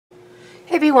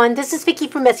Hey everyone, this is Vicki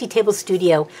from Messy Table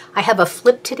Studio. I have a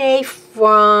flip today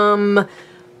from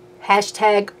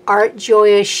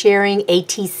 #ArtJoyaSharing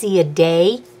ATC a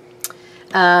day.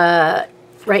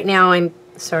 Right now I'm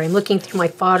looking through my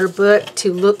fodder book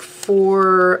to look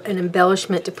for an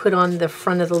embellishment to put on the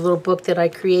front of the little book that I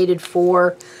created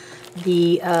for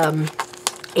the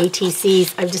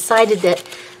ATCs. I've decided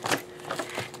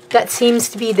that seems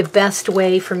to be the best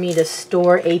way for me to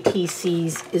store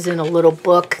ATCs is in a little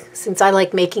book. Since I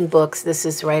like making books, this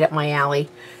is right up my alley.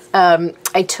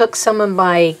 I took some of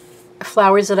my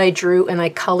flowers that I drew and I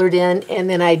colored in, and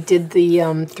then I did the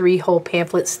 3-hole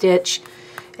pamphlet stitch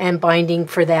and binding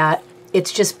for that.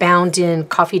 It's just bound in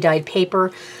coffee dyed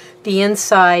paper. The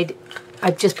inside,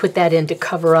 I've just put that in to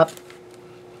cover up,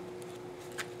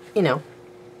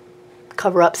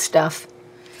 cover up stuff.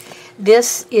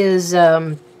 This is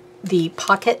the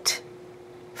pocket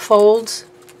folds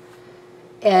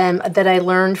that I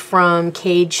learned from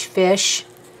Cage Fish,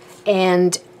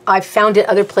 and I found it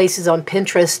other places on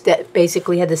Pinterest that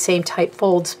basically had the same type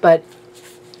folds, but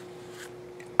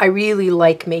I really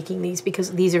like making these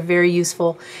because these are very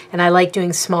useful, and I like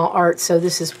doing small art, so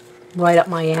this is right up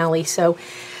my alley. So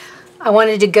I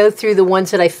wanted to go through the ones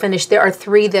that I finished. There are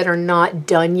 3 that are not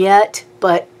done yet,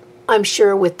 but I'm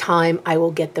sure with time I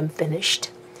will get them finished.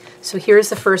 So here's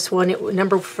the first one.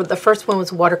 The first one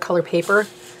was watercolor paper.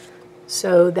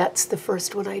 So that's the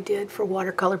first one I did for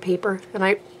watercolor paper. And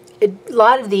a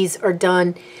lot of these are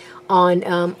done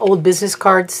on old business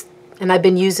cards, and I've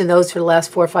been using those for the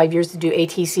last 4 or 5 years to do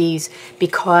ATCs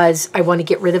because I want to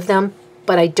get rid of them,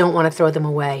 but I don't want to throw them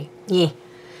away. Yeah.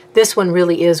 This one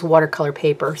really is watercolor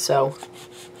paper,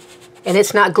 and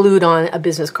it's not glued on a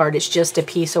business card. It's just a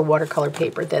piece of watercolor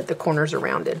paper that the corners are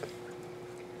rounded.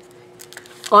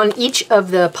 On each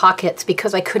of the pockets,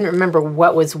 because I couldn't remember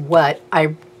what was what,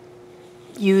 I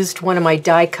used one of my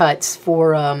die cuts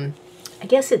for, I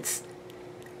guess it's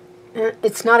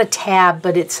not a tab,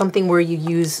 but it's something where you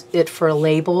use it for a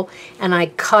label. And I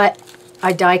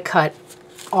die cut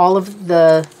all of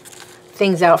the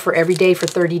things out for every day for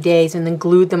 30 days and then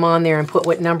glued them on there and put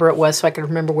what number it was so I could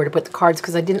remember where to put the cards,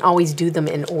 because I didn't always do them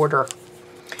in order.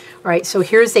 All right, so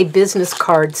here's a business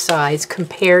card size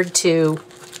compared to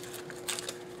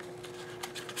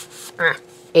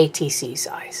ATC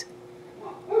size.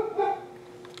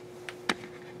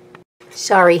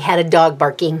 Sorry, had a dog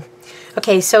barking.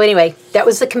 Okay, so anyway, that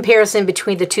was the comparison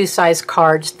between the 2 size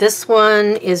cards. This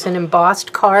one is an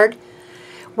embossed card,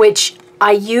 which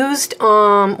I used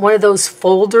one of those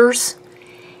folders,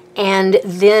 and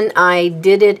then I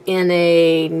did it in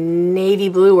a navy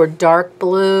blue or dark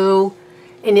blue,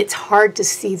 and it's hard to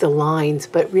see the lines,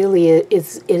 but really it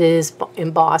is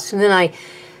embossed. And then I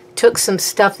took some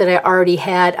stuff that I already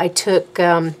had. I took,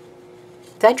 did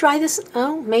I dry this?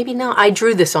 Oh, maybe not. I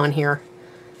drew this on here.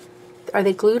 Are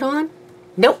they glued on?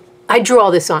 Nope. I drew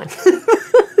all this on.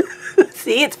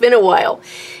 See, it's been a while.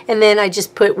 And then I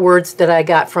just put words that I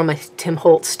got from a Tim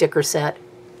Holtz sticker set.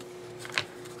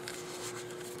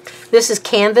 This is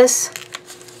canvas.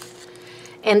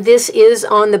 And this is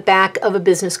on the back of a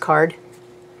business card.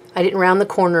 I didn't round the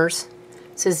corners.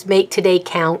 It says, "Make today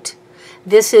count."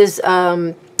 This is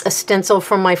a stencil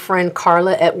from my friend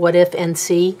Carla at What If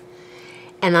NC,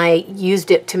 and I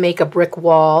used it to make a brick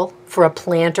wall for a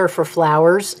planter for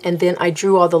flowers, and then I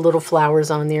drew all the little flowers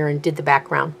on there and did the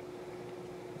background.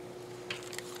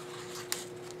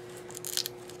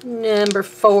 Number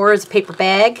 4 is a paper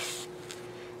bag.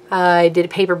 I did a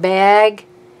paper bag,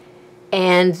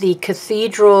 and the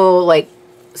cathedral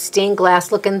stained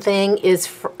glass looking thing is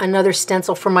another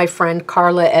stencil from my friend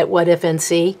Carla at What If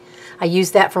NC. I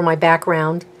used that for my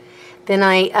background. Then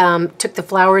I took the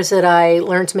flowers that I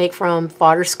learned to make from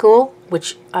fodder school,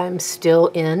 which I'm still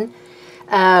in,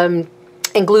 and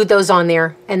glued those on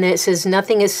there. And then it says,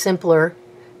 "Nothing is simpler,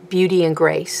 beauty and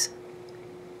grace."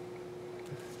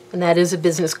 And that is a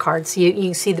business card. So you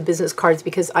can see the business cards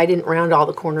because I didn't round all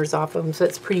the corners off of them. So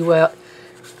it's pretty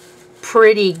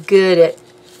good at,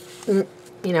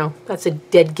 that's a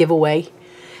dead giveaway.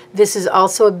 This is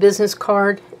also a business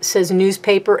card. It says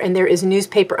newspaper, and there is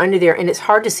newspaper under there, and it's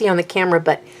hard to see on the camera,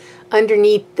 but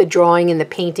underneath the drawing and the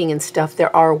painting and stuff,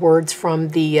 there are words from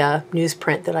the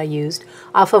newsprint that I used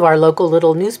off of our local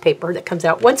little newspaper that comes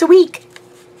out once a week.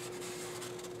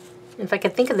 If I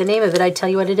could think of the name of it, I'd tell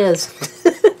you what it is.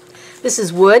 This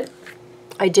is wood.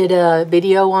 I did a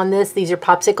video on this. These are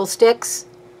popsicle sticks,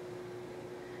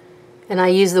 and I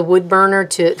use the wood burner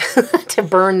to to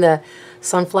burn the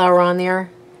sunflower on there.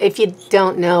 If you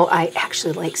don't know, I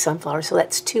actually like sunflowers, so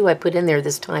that's 2 I put in there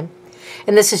this time.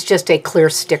 And this is just a clear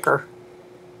sticker.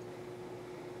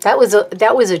 That was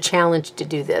a challenge to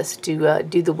do this, to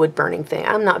do the wood burning thing.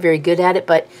 I'm not very good at it,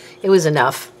 but it was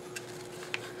enough.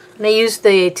 And I used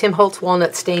the Tim Holtz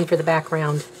walnut stain for the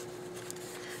background.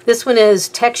 This one is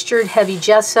textured heavy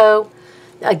gesso.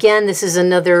 Again, this is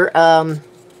another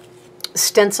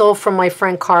stencil from my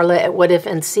friend Carla at What If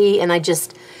NC, and I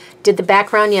just did the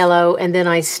background yellow, and then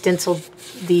I stenciled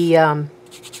the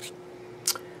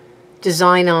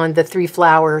design on the 3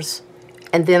 flowers.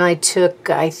 And then I took,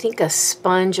 I think, a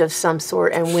sponge of some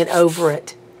sort and went over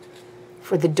it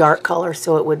for the dark color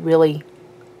so it would really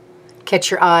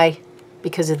catch your eye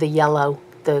because of the yellow,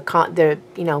 the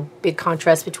you know, big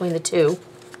contrast between the two.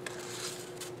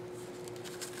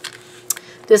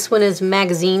 This one is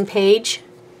magazine page,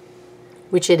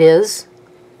 which it is.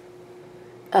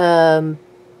 And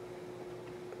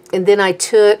then I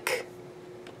took,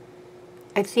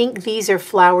 I think these are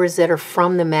flowers that are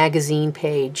from the magazine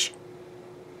page.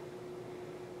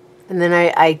 And then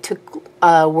I took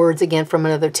words again from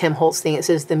another Tim Holtz thing. It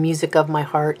says, "The music of my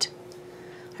heart."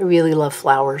 I really love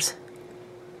flowers.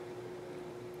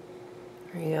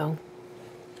 There you go.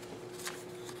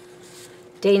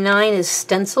 Day 9 is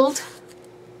stenciled.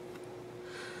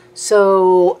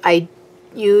 So I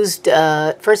used,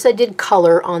 first I did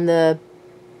color on the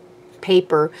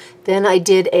paper, then I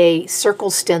did a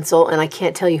circle stencil, and I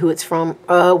can't tell you who it's from.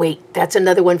 Oh wait, that's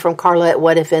another one from Carla at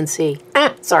What If NC.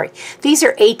 Sorry. These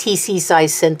are ATC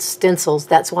size stencils,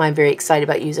 that's why I'm very excited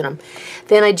about using them.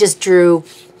 Then I just drew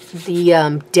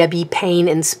the Debbie Payne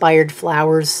inspired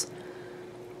flowers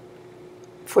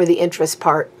for the interest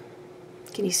part.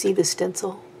 Can you see the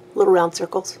stencil? Little round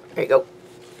circles. There you go.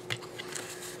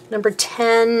 Number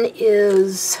 10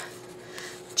 is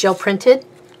gel printed.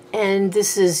 And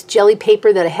this is jelly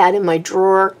paper that I had in my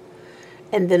drawer,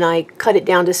 and then I cut it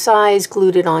down to size,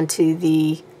 glued it onto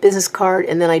the business card,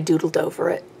 and then I doodled over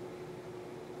it.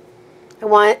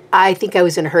 I think I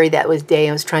was in a hurry that was day.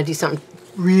 I was trying to do something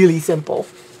really simple.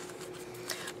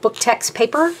 Book text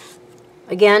paper.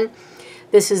 Again,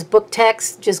 this is book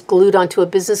text just glued onto a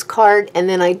business card, and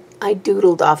then I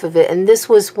doodled off of it. And this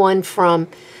was one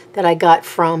that I got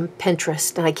from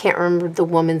Pinterest, and I can't remember the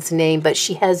woman's name, but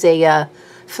she has a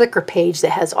Flickr page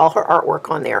that has all her artwork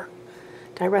on there.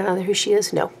 Did I write on there who she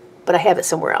is? No, but I have it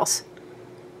somewhere else.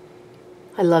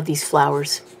 I love these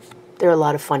flowers. They're a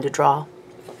lot of fun to draw.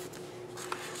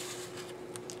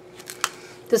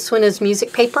 This one is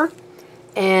music paper,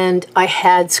 and I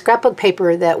had scrapbook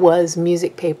paper that was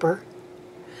music paper,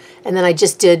 and then I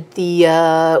just did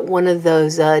the one of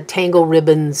those tangle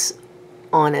ribbons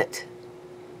on it.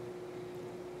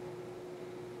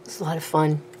 It was a lot of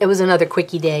fun. It was another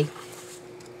quickie day.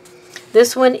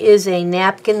 This one is a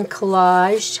napkin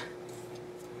collage.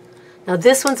 Now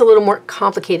this one's a little more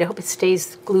complicated. I hope it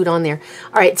stays glued on there.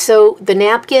 Alright, so the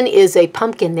napkin is a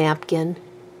pumpkin napkin,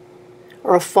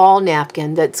 or a fall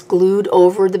napkin that's glued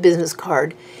over the business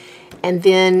card. And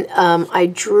then I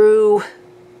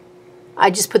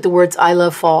just put the words, "I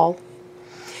love fall."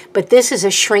 But this is a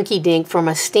shrinky dink from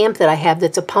a stamp that I have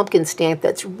that's a pumpkin stamp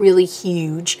that's really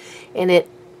huge, and it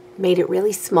made it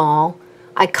really small.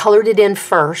 I colored it in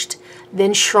first,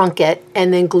 then shrunk it,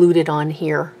 and then glued it on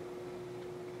here.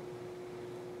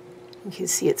 You can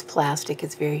see it's plastic.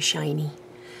 It's very shiny.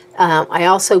 I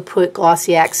also put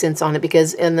glossy accents on it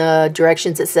because in the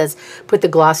directions it says put the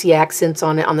glossy accents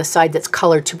on it on the side that's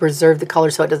colored to preserve the color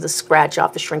so it doesn't scratch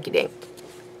off the shrinky dink.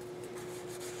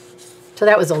 So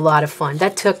that was a lot of fun.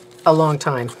 That took a long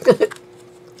time.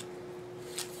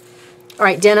 All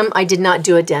right, denim. I did not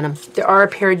do a denim. There are a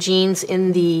pair of jeans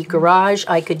in the garage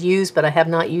I could use, but I have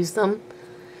not used them.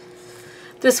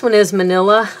 This one is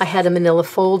manila. I had a manila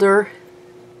folder.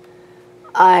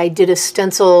 I did a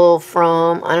stencil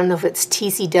from, I don't know if it's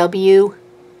TCW.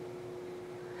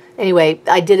 Anyway,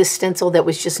 I did a stencil that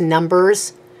was just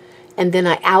numbers, and then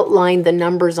I outlined the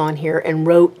numbers on here and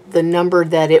wrote the number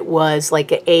that it was,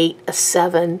 like an 8, a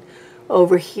 7.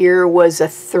 Over here was a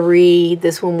 3.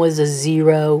 This one was a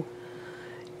 0.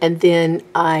 And then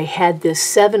I had this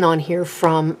 7 on here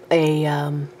from a,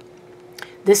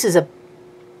 this is a,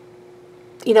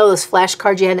 you know those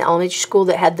flashcards you had in elementary school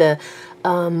that had the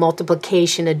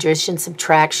multiplication, addition,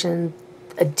 subtraction,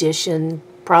 addition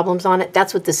problems on it?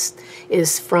 That's what this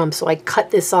is from. So I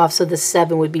cut this off so the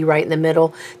 7 would be right in the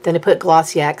middle. Then I put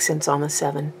glossy accents on the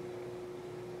 7.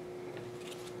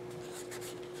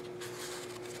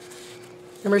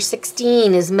 Number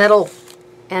 16 is metal.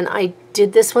 And I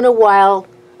did this one a while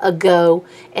ago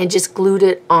and just glued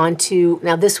it onto,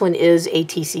 now this one is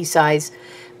ATC size.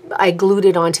 I glued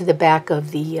it onto the back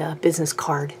of the business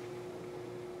card.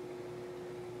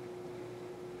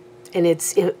 And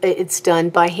it's done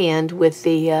by hand with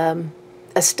the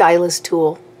a stylus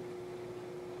tool.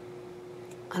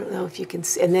 I don't know if you can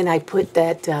see. And then I put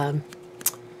that,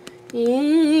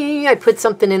 I put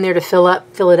something in there to fill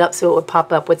it up so it would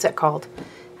pop up. What's that called?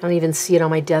 I don't even see it on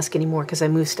my desk anymore because I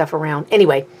move stuff around.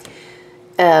 Anyway,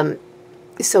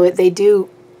 so they do,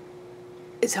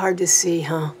 it's hard to see,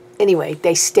 huh? Anyway,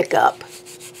 they stick up.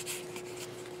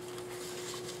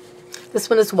 This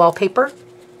one is wallpaper.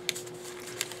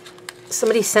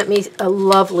 Somebody sent me a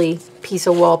lovely piece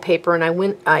of wallpaper,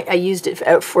 and I used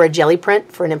it for a jelly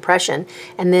print for an impression,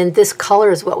 and then this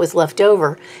color is what was left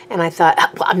over, and I thought,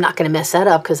 well, I'm not going to mess that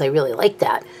up because I really like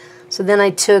that. So then I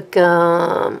took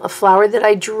a flower that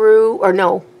I drew, or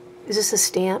no, is this a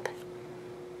stamp?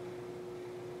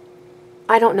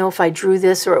 I don't know if I drew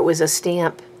this or it was a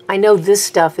stamp. I know this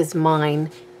stuff is mine.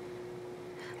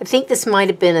 I think this might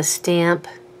have been a stamp,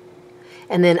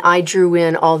 and then I drew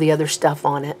in all the other stuff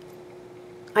on it.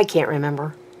 I can't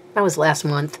remember. That was last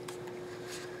month.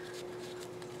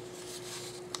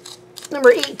 Number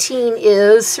 18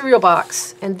 is cereal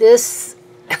box. And this,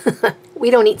 we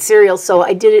don't eat cereal, so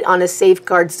I did it on a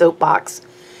Safeguard soap box.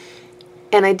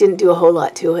 And I didn't do a whole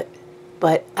lot to it.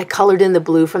 But I colored in the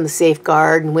blue from the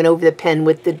Safeguard and went over the pen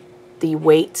with the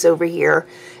weights over here.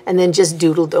 And then just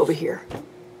doodled over here.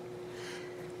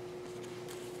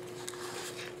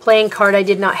 Playing card, I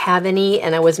did not have any,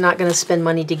 and I was not going to spend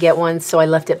money to get one, so I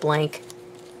left it blank.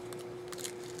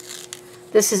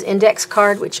 This is index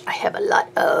card, which I have a lot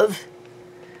of.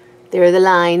 There are the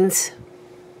lines.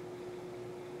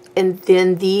 And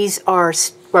then these are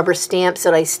rubber stamps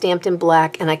that I stamped in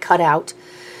black and I cut out.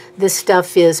 This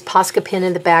stuff is Posca pen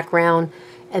in the background,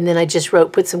 and then I just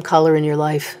wrote, put some color in your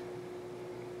life.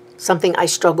 Something I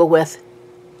struggle with.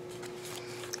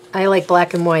 I like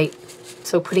black and white.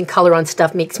 So putting color on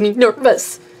stuff makes me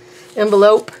nervous.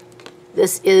 Envelope.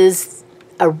 This is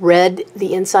a red,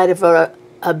 the inside of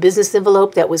a business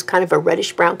envelope that was kind of a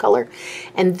reddish brown color.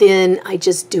 And then I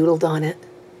just doodled on it.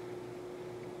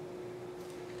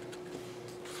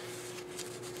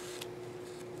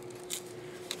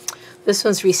 This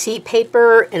one's receipt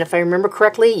paper, and if I remember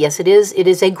correctly, yes it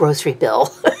is a grocery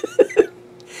bill.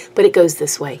 But it goes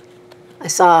this way. I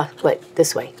saw,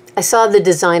 this way. I saw the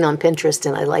design on Pinterest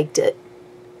and I liked it.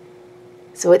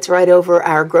 So it's right over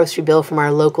our grocery bill from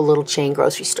our local little chain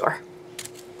grocery store.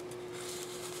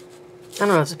 I don't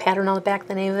know, is a pattern on the back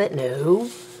the name of it? No.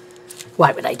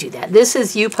 Why would I do that? This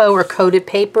is UPO or coated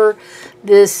paper.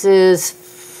 This is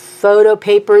photo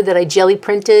paper that I jelly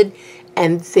printed,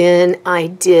 and then I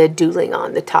did doodling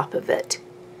on the top of it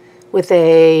with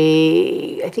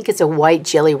I think it's a white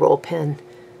jelly roll pen.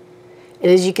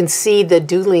 And as you can see, the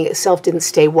doodling itself didn't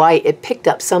stay white. It picked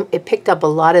up a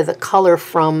lot of the color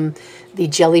from the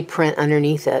jelly print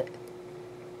underneath it.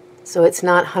 So it's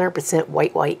not 100%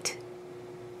 white.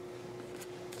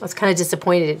 I was kind of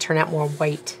disappointed it turned out more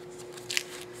white.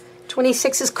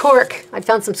 26 is cork. I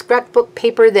found some scrapbook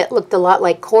paper that looked a lot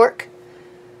like cork.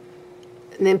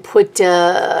 And then put,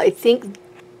 I think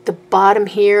the bottom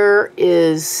here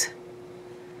is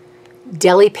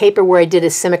deli paper where I did a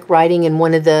Simic writing in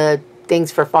one of the things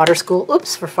for fodder school.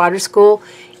 Oops, for fodder school.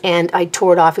 And I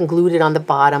tore it off and glued it on the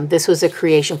bottom. This was a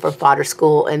creation for fodder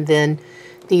school. And then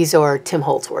these are Tim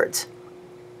Holtz words.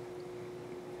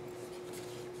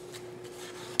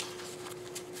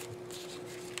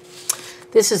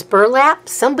 This is burlap.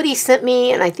 Somebody sent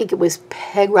me, and I think it was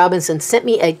Peg Robinson, sent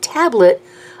me a tablet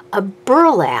of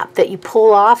burlap that you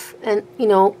pull off, and you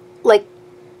know, like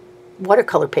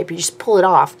watercolor paper, you just pull it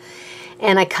off.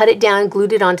 And I cut it down,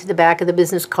 glued it onto the back of the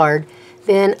business card.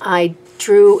 Then I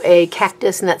drew a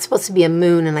cactus, and that's supposed to be a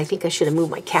moon, and I think I should have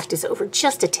moved my cactus over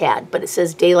just a tad, but it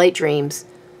says Daylight Dreams.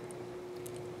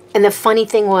 And the funny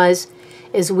thing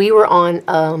is we were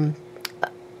on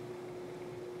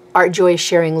Art Joy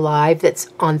Sharing Live that's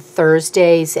on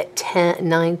Thursdays at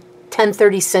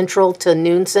 10:30 Central to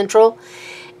noon Central.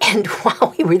 And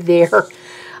while we were there,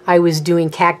 I was doing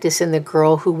cactus, and the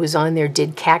girl who was on there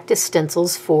did cactus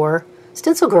stencils for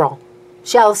Stencil Girl.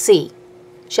 Shall C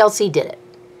did it.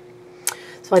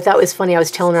 So I thought it was funny. I was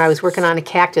telling her I was working on a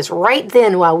cactus right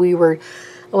then while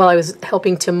I was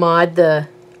helping to mod the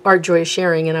Art Joy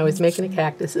Sharing, and I was making a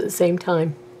cactus at the same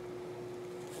time.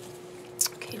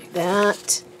 Okay, like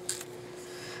that.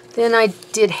 Then I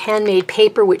did handmade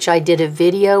paper, which I did a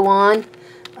video on,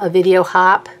 a video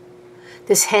hop.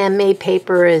 This handmade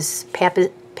paper is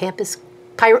papyrus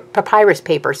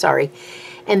paper, sorry.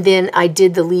 And then I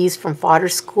did the leaves from fodder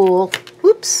school.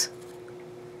 Whoops.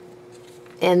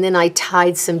 And then I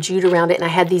tied some jute around it, and I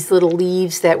had these little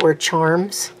leaves that were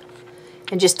charms,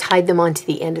 and just tied them onto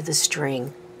the end of the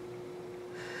string.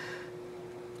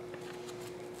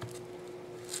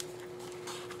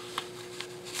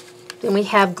 Then we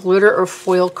have glitter or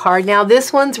foil card. Now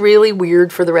this one's really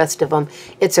weird for the rest of them.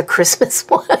 It's a Christmas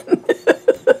one.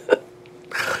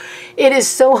 It is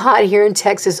so hot here in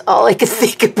Texas, all I can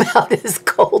think about is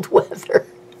cold weather.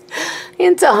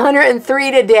 It's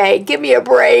 103 today. Give me a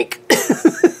break.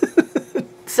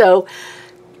 So,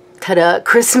 ta-da,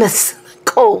 Christmas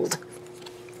cold.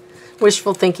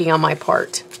 Wishful thinking on my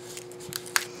part.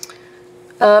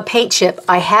 Paint chip.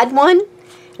 I had one,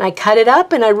 and I cut it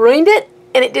up, and I ruined it,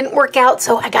 and it didn't work out,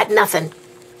 so I got nothing.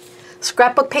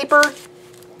 Scrapbook paper.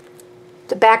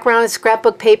 The background is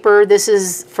scrapbook paper. This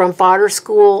is from fodder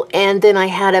school, and then I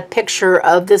had a picture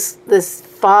of this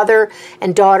father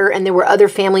and daughter, and there were other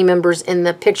family members in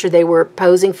the picture. They were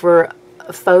posing for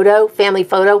a photo, family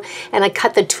photo, and I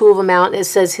cut the two of them out, and it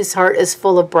says, "His heart is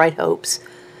full of bright hopes."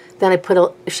 Then I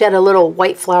shed a little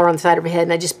white flower on the side of her head,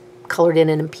 and I just colored it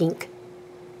in pink.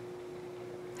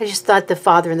 I just thought the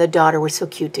father and the daughter were so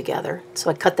cute together, so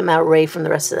I cut them out away from the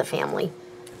rest of the family.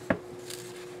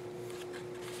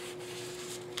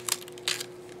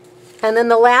 And then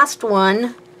the last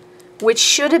one, which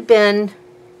should have been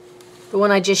the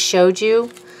one I just showed you,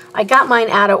 I got mine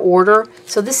out of order.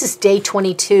 So this is day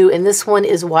 22, and this one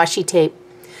is washi tape.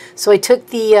 So I took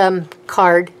the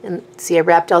card, and see, I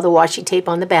wrapped all the washi tape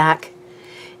on the back.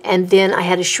 And then I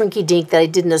had a shrinky dink that I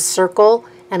did in a circle,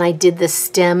 and I did the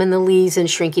stem and the leaves in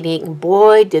shrinky dink, and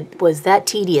boy, was that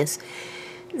tedious.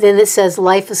 Then it says,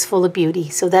 "Life is full of beauty."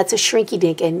 So that's a shrinky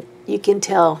dink, and you can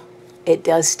tell it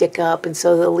does stick up, and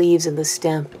so the leaves and the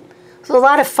stem. It was a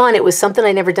lot of fun. It was something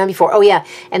I'd never done before. Oh yeah,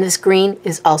 and this green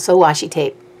is also washi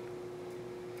tape.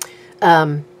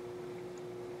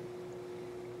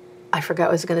 I forgot what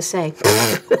I was going to say.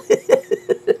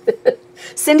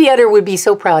 Cindy Utter would be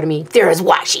so proud of me. There is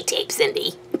washi tape,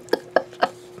 Cindy.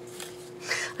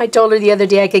 I told her the other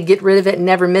day I could get rid of it and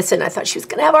never miss it, and I thought she was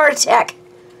going to have a heart attack.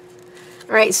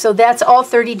 All right, so that's all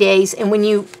 30 days, and when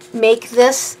you make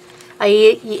this,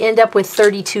 you end up with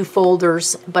 32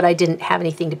 folders, but I didn't have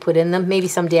anything to put in them. Maybe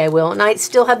someday I will. And I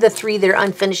still have the 3 that are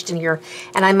unfinished in here,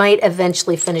 and I might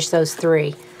eventually finish those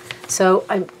 3. So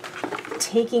I'm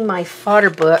taking my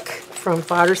fodder book from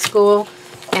fodder school,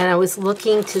 and I was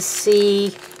looking to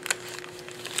see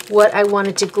what I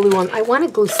wanted to glue on. I want to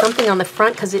glue something on the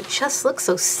front because it just looks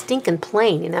so stinking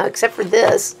plain, you know, except for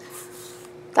this.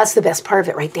 That's the best part of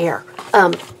it right there.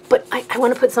 But I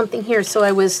want to put something here, so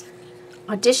I was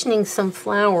auditioning some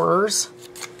flowers,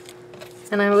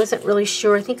 and I wasn't really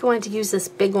sure. I think I wanted to use this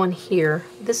big one here.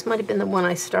 This might have been the one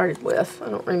I started with. I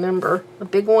don't remember. The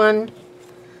big one,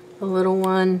 the little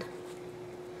one,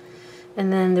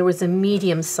 and then there was a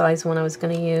medium-sized one I was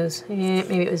going to use.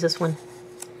 Maybe it was this one.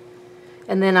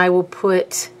 And then I will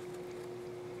put,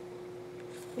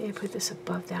 maybe put this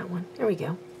above that one. There we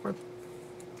go.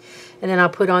 And then I'll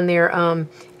put on there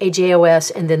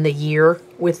AJOS and then the year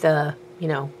with the, you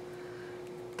know,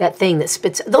 that thing that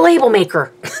spits, the label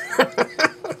maker.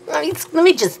 Let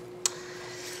me just,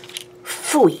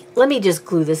 phooey. Let me just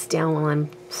glue this down while I'm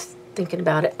thinking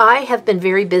about it. I have been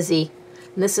very busy,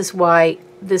 and this is why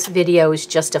this video is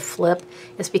just a flip.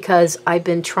 It's because I've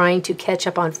been trying to catch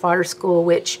up on fodder school,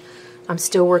 which I'm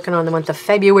still working on the month of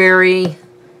February.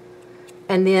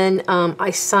 And then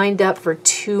I signed up for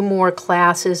 2 more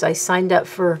classes. I signed up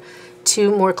for 2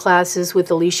 more classes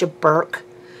with Alicia Burke.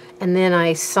 And then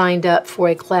I signed up for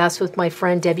a class with my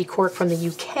friend Debbie Cork from the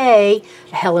UK, a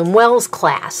Helen Wells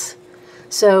class.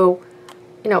 So,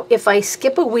 you know, if I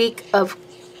skip a week of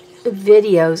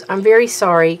videos, I'm very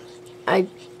sorry.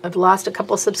 I've lost a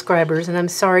couple of subscribers, and I'm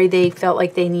sorry they felt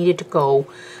like they needed to go.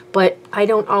 But I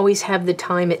don't always have the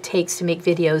time it takes to make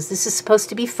videos. This is supposed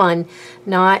to be fun,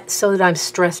 not so that I'm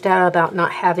stressed out about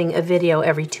not having a video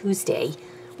every Tuesday,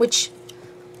 which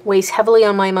weighs heavily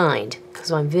on my mind.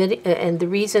 Because I'm and the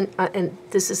reason, and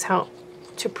this is how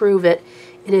to prove it,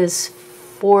 it is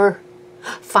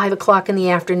 5 o'clock in the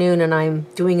afternoon, and I'm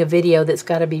doing a video that's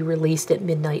got to be released at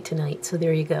midnight tonight. So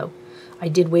there you go. I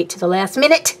did wait to the last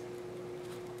minute.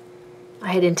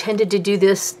 I had intended to do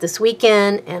this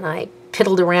weekend, and I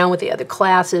piddled around with the other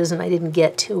classes, and I didn't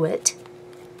get to it.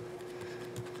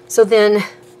 So then,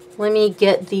 let me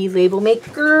get the label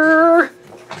maker.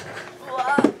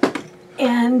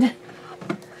 And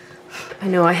I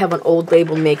know I have an old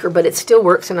label maker, but it still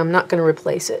works, and I'm not going to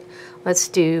replace it. Let's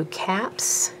do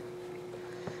caps.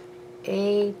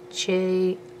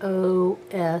 AJOS.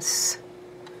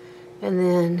 And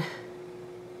then,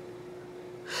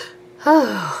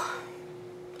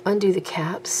 undo the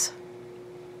caps.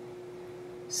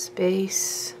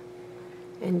 Space.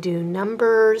 And do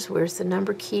numbers. Where's the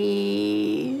number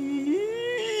key?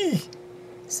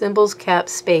 Symbols,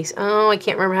 caps, space. Oh, I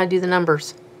can't remember how to do the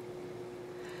numbers.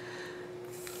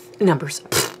 numbers.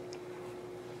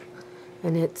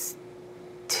 And it's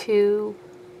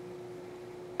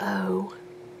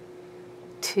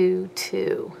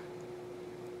 2022.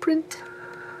 Print.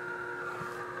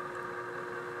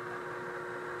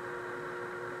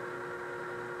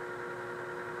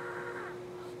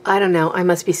 I don't know. I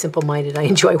must be simple-minded. I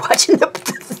enjoy watching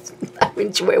I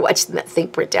enjoy watching that thing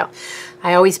print out.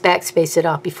 I always backspace it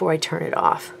off before I turn it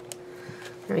off.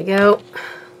 There we go.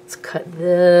 Let's cut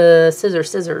the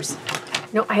scissors.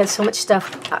 No, I had so much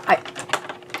stuff. I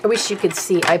wish you could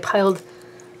see. I piled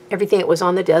everything that was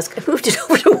on the desk. I moved it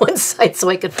over to one side so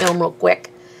I could film real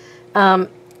quick. My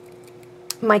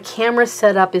camera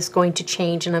setup is going to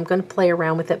change, and I'm going to play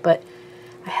around with it, but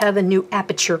I have a new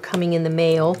aperture coming in the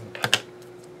mail.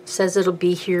 Says it'll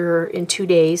be here in 2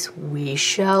 days. We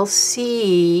shall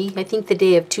see. I think the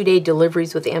day of 2-day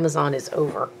deliveries with Amazon is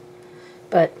over,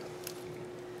 but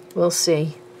we'll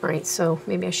see. All right, so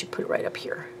maybe I should put it right up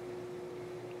here.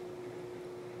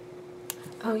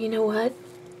 Oh, you know what?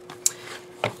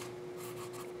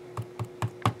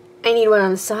 I need one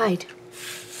on the side.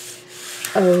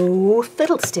 Oh,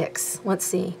 fiddlesticks. Let's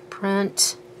see.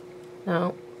 Print.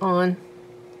 No, on.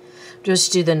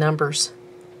 Just do the numbers.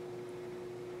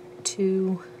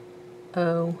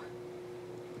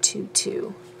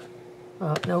 2022.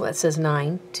 Oh, no, that says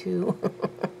 9. 2.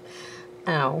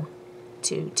 Ow.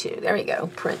 22. There we go.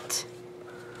 Print.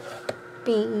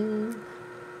 Bing.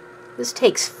 This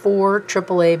takes 4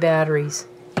 AAA batteries.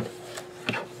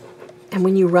 And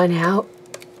when you run out,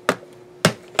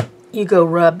 you go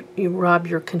rob your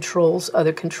other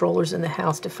controllers in the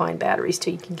house to find batteries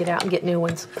till you can get out and get new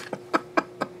ones.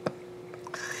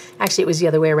 Actually, it was the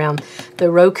other way around.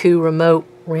 The Roku remote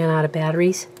ran out of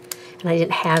batteries, and I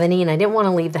didn't have any, and I didn't want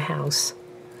to leave the house.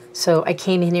 So I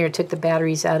came in here and took the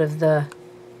batteries out of the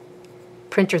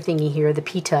printer thingy here, the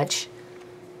P-Touch,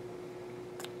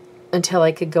 until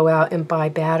I could go out and buy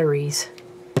batteries,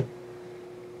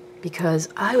 because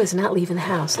I was not leaving the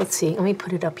house. Let's see. Let me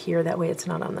put it up here. That way it's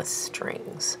not on the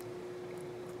strings.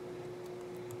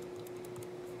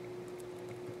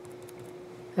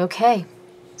 Okay.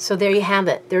 So there you have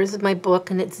it. There's my book,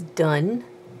 and it's done,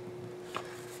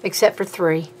 except for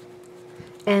 3.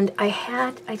 And I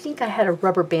think I had a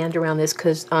rubber band around this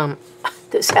because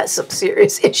this has some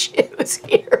serious issues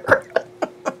here.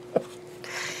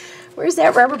 Where's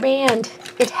that rubber band?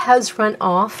 It has run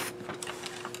off.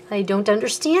 I don't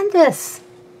understand this.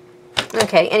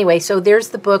 Okay, anyway, so there's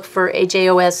the book for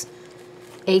AJOS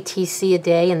ATC a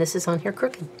day, and this is on here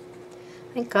crooked.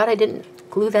 Thank God I didn't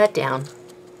glue that down.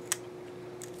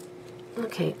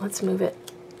 Okay, let's move it,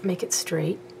 make it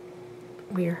straight.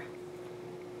 We're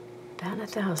down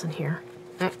 1,000 here.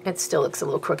 It still looks a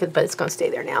little crooked, but it's going to stay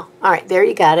there now. All right, there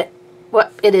you got it. Well,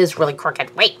 it is really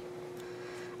crooked. Wait,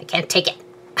 I can't take it.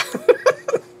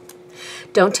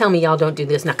 Don't tell me y'all don't do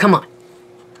this. Now, come on.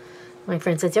 My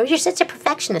friend says, oh, you're such a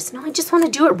perfectionist. No, I just want to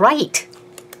do it right.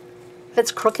 If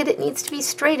it's crooked, it needs to be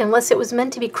straight, unless it was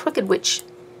meant to be crooked, which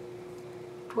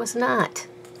it was not.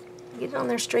 Get it on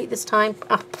there straight this time.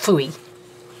 Ah, phooey.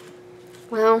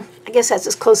 Well, I guess that's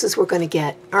as close as we're going to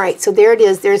get. All right, so there it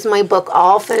is. There's my book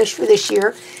all finished for this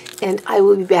year, and I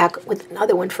will be back with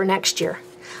another one for next year.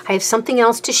 I have something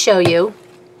else to show you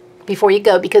before you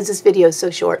go, because this video is so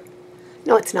short.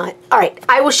 No, it's not. All right,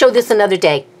 I will show this another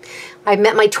day. I've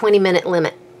met my 20-minute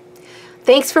limit.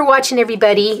 Thanks for watching,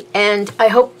 everybody, and I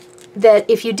hope that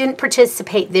if you didn't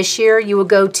participate this year, you will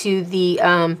go to the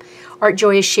Art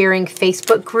Joy is Sharing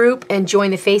Facebook group and join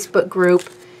the Facebook group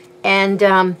and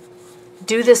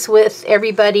do this with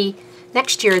everybody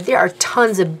next year. There are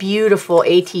tons of beautiful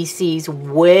ATCs,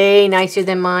 way nicer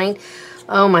than mine.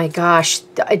 Oh my gosh,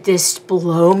 it just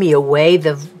blow me away,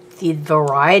 the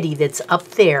variety that's up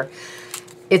there.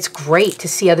 It's great to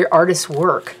see other artists'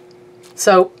 work.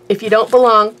 So if you don't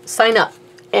belong, sign up.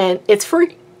 And it's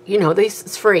free. You know,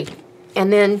 it's free.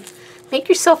 And then make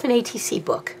yourself an ATC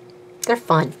book. They're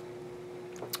fun.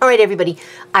 All right, everybody.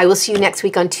 I will see you next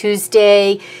week on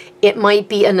Tuesday. It might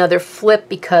be another flip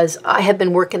because I have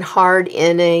been working hard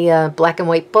in a black and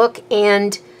white book.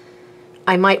 And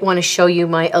I might want to show you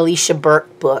my Alicia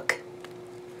Burke book.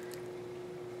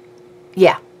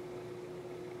 Yeah.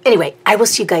 Anyway, I will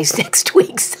see you guys next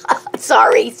week.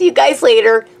 Sorry. See you guys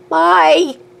later.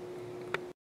 Bye.